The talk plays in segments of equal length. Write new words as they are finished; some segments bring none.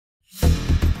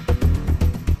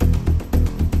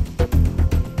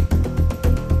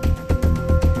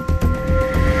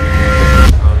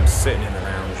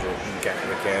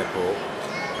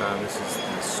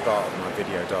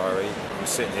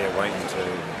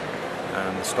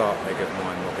the start leg of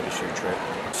my Mogadishu trip.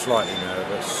 Slightly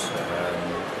nervous,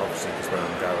 obviously because where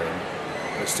I'm going,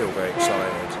 but still very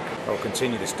excited. I'll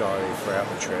continue this diary throughout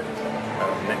the trip.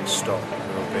 Next stop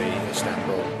will be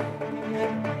Istanbul.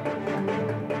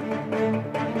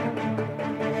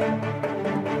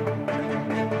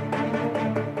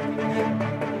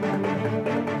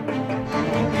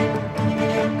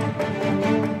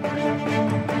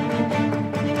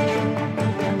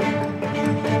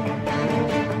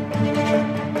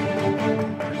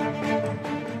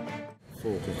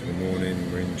 4 o'clock in the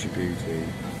morning, we're in Djibouti,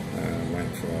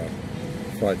 waiting for our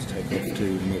flight to take off to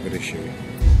Mogadishu.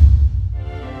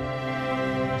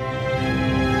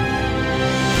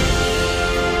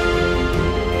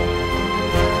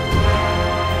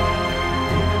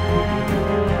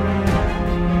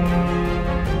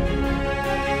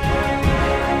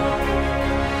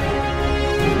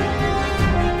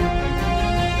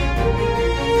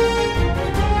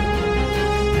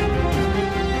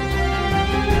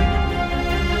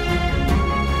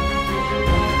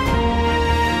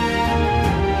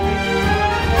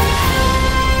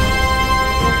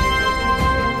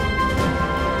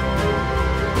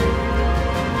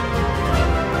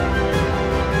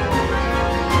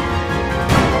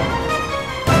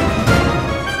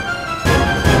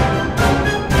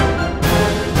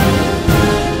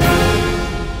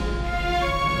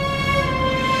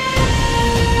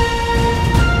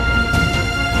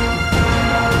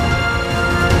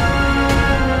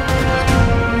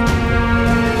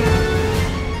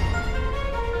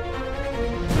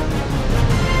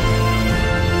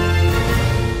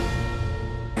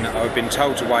 I've been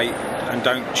told to wait and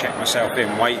don't check myself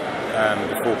in, wait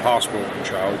before passport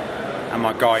control, and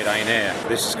my guide ain't here.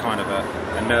 This is kind of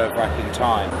a nerve-wracking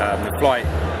time. The flight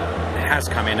has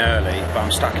come in early, but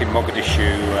I'm stuck in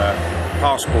Mogadishu,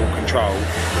 passport control,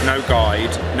 no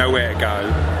guide, nowhere to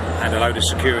go, and a load of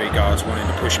security guards wanting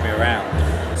to push me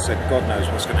around. So God knows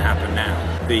what's going to happen now.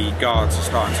 The guards are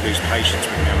starting to lose patience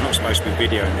with me. I'm not supposed to be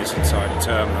videoing this inside the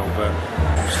terminal, but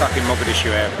I'm stuck in Mogadishu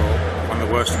airport, one of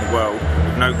the worst in the world,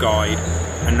 with no guide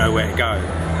and nowhere to go.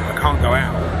 I can't go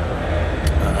out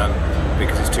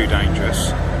because it's too dangerous.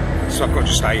 So I've got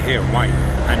to stay here and wait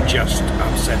and just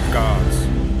upset the guards.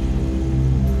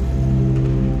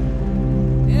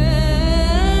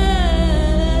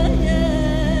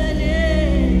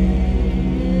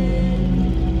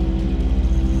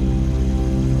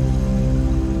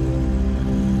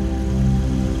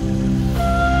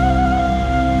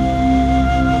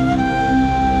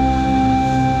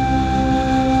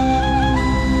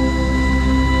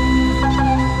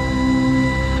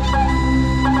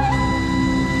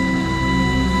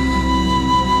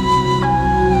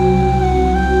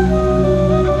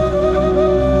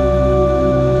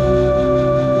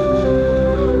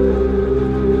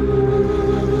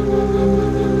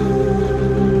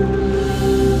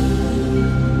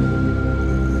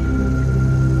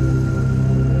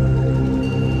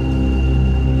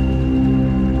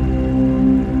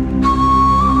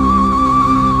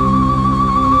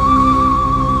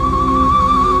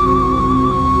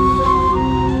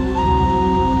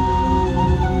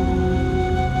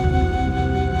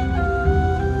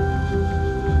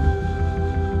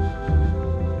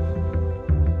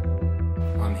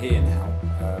 Here now.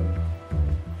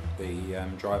 The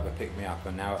driver picked me up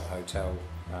and now at the hotel,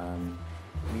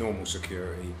 normal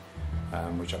security,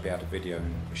 which I'll be able to video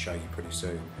and show you pretty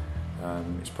soon.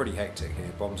 It's pretty hectic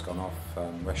here, bombs gone off,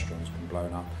 restaurants been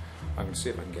blown up. I'm going to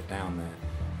see if I can get down there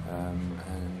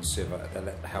and see if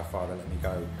how far they let me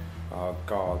go. Our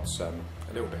guards a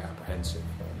little bit apprehensive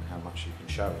on how much you can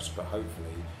show us, but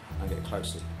hopefully I'll get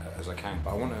close as I can.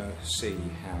 But I want to see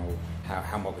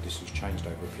how Mogadishu's changed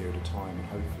over a period of time, and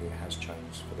hopefully it has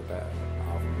changed for the better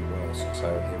rather than the worse.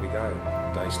 So here we go,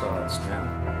 day starts now.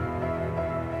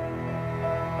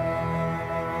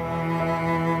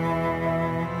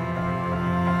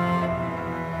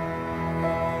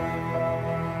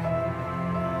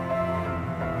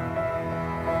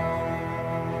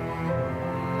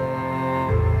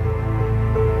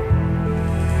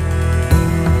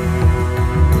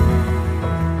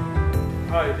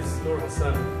 Hi, this is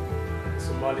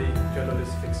Somali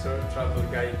journalist fixer, travel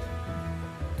guide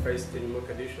based in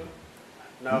Mogadishu.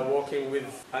 Now working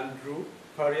with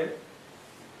Drury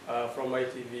from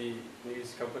ITV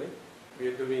News Company. We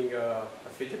are doing a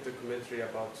feature documentary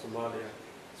about Somalia,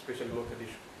 especially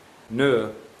Mogadishu.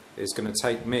 Nur is going to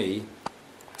take me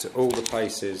to all the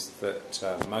places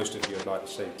that most of you would like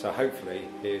to see. So hopefully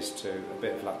here's to a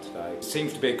bit of luck today.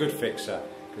 Seems to be a good fixer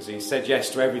because he said yes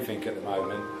to everything at the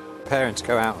moment. Preparing to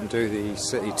go out and do the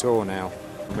city tour now.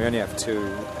 We only have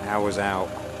 2 hours out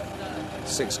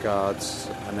 6 guards,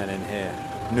 and then in here.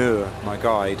 Nur, my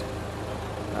guide,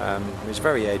 is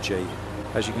very edgy.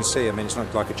 As you can see, I mean, it's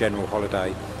not like a general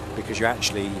holiday because you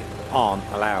actually aren't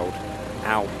allowed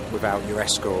out without your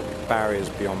escort. Barriers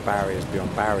beyond barriers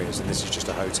beyond barriers, and this is just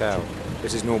a hotel.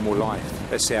 This is normal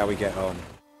life. Let's see how we get on.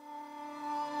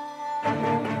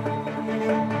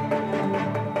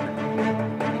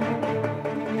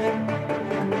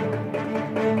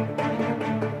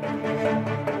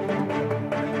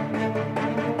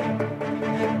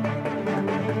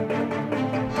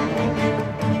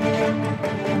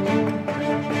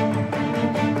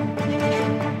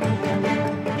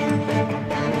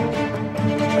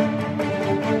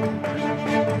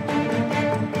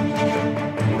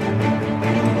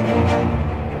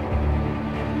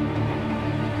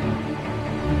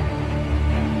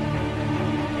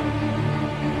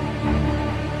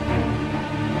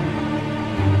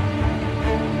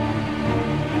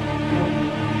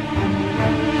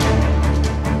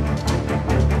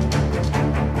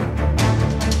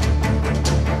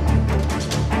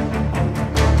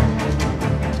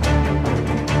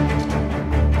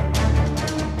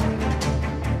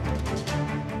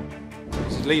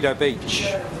 Lido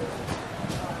Beach.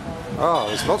 Oh,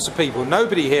 there's lots of people.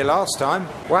 Nobody here last time.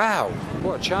 Wow,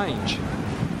 what a change.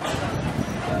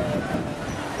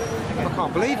 I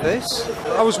can't believe this.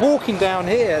 I was walking down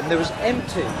here and there was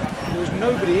empty. There was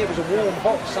nobody here. It was a warm,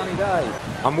 hot, sunny day.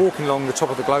 I'm walking along the top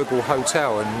of the Global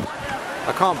Hotel and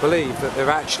I can't believe that there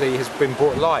actually has been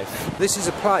brought life. This is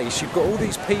a place, you've got all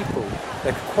these people.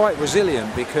 They're quite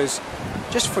resilient because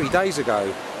just 3 days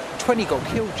ago, 20 got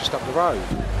killed just up the road.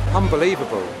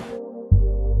 Unbelievable.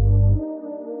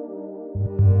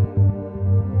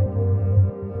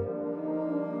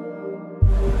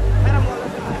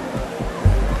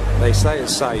 They say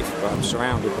it's safe, but I'm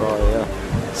surrounded by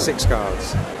 6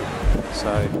 guards.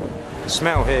 So, the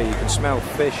smell here, you can smell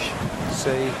fish,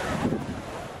 sea.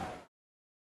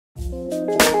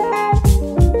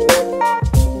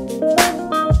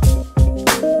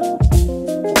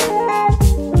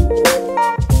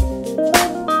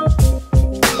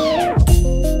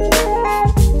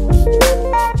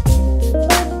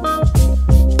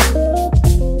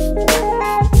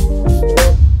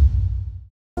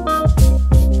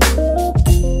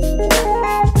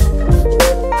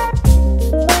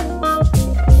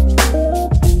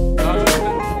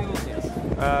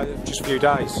 Just a few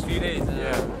days. A few days?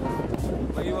 Yeah.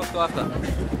 Where you off to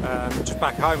after? Just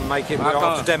back home, make it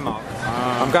after Denmark.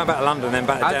 I'm going back to London, then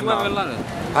back to Denmark. How's the weather in London?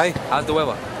 Hey? How's the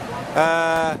weather?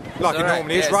 Like it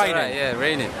normally is, raining. Right, yeah,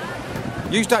 raining.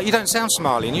 You don't sound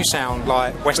Somalian, you sound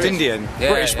like West Indian,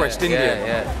 yeah, British yeah, West Indian.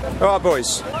 Yeah. All right,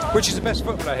 boys. Which is the best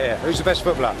footballer here? Who's the best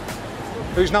footballer?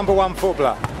 Who's number 1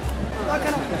 footballer?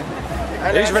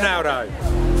 Who's Ronaldo?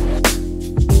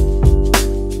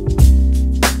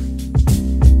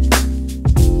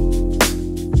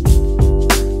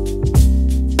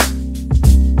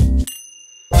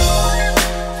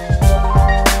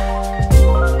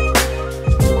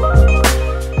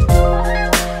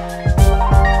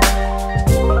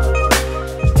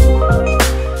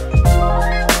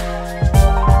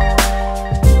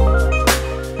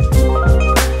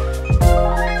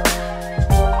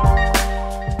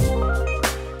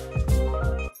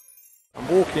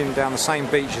 Walking down the same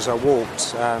beach as I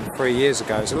walked 3 years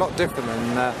ago. It's a lot different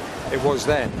than it was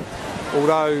then,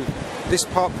 although this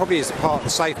part probably is the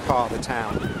safe part of the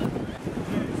town.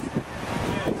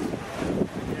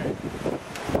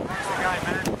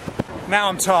 Now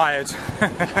I'm tired.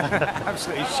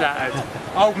 Absolutely shattered.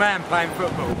 Old man playing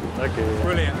football. Okay.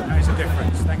 Brilliant, that makes a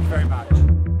difference. Thank you very much.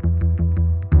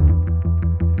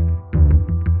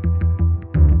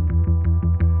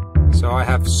 So I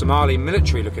have Somali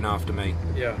military looking after me.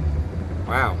 Yeah.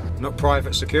 Wow, not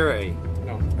private security.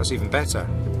 No. That's even better.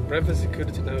 Private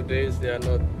security nowadays, they are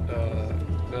not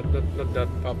that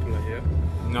popular here.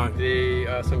 No. They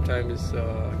sometimes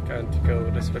can't go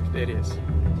restricted areas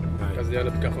because they are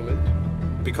not government.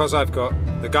 Because I've got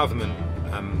the government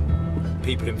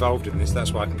people involved in this,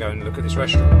 that's why I can go and look at this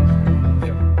restaurant.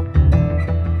 Yeah.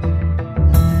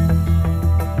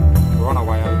 We're on our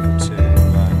way over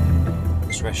to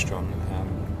this restaurant.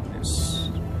 It's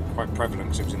quite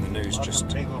prevalent because it was in the news just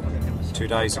 2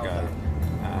 days ago.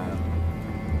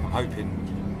 I'm hoping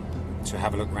to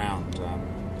have a look round.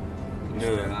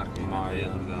 Nur, my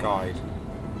guide,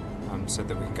 said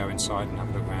that we can go inside and have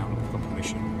a look round. We've got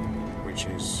permission, which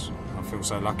is, I feel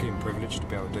so lucky and privileged to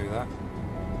be able to do that.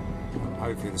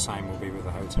 Hopefully the same will be with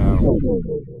the hotel.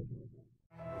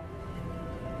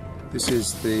 This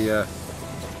is the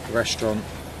restaurant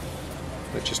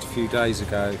that just a few days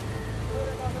ago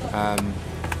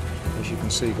as you can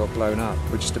see, got blown up.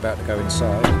 We're just about to go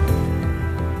inside. At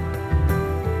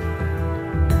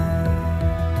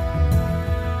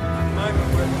the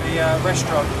moment we're at the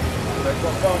restaurant that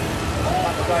got bombed a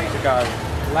couple of days ago.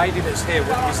 The lady that's here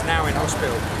is now in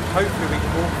hospital. Hopefully we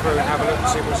can walk through and have a look and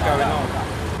see what's going on.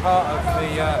 Part of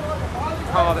the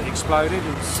car that exploded,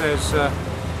 it says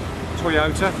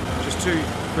Toyota, just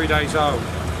 2-3 days old.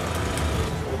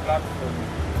 The blood from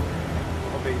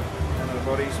probably one of the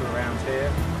bodies around here,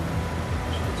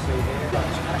 as you can see here.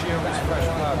 Chilled fresh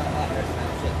blood.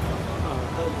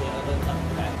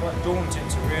 Quite daunting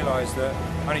to realise that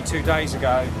only 2 days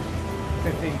ago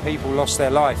 15 people lost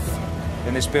their life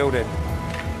in this building.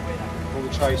 All the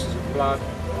traces of blood.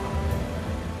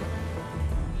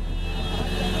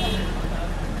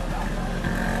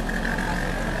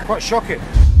 Quite shocking.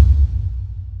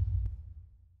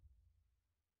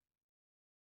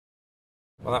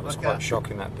 Well, that was quite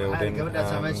shocking, that building. They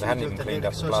hadn't even cleaned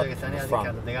up the blood from the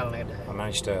front. I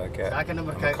managed to get a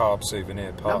macabre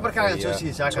souvenir part of the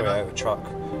Toyota truck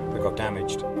that got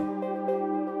damaged.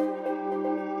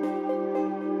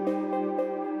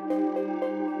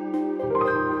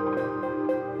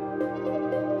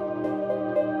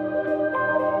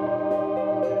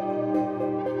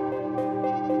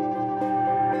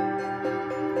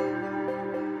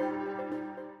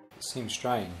 It seems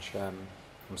strange.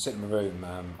 I'm sitting in the room,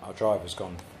 our driver's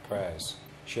gone for prayers.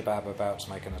 Shabab about to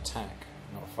make an attack,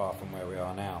 not far from where we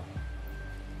are now.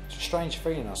 It's a strange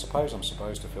feeling. I suppose I'm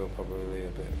supposed to feel probably a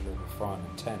little bit frightened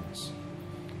and tense.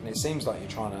 And it seems like you're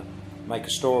trying to make a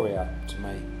story up to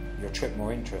make your trip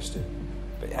more interesting,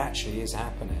 but it actually is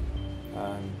happening.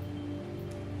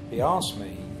 He asked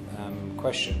me a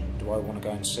question, do I want to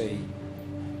go and see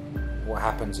what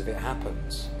happens if it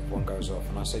happens, if one goes off,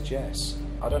 and I said yes.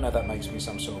 I don't know if that makes me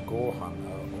some sort of gore hunter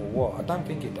or what. I don't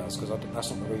think it does, because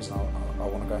that's not the reason I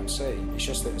want to go and see. It's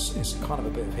just that it's kind of a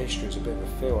bit of history, it's a bit of a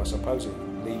feel. I suppose it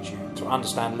leads you to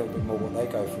understand a little bit more what they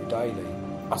go through daily.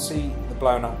 I see the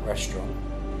blown up restaurant,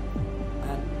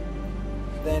 and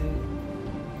then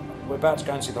we're about to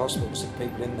go and see the hospital, see the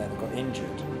people in there that got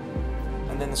injured,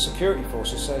 and then the security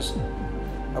force says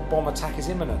a bomb attack is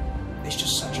imminent. It's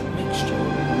just such a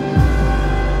mixture.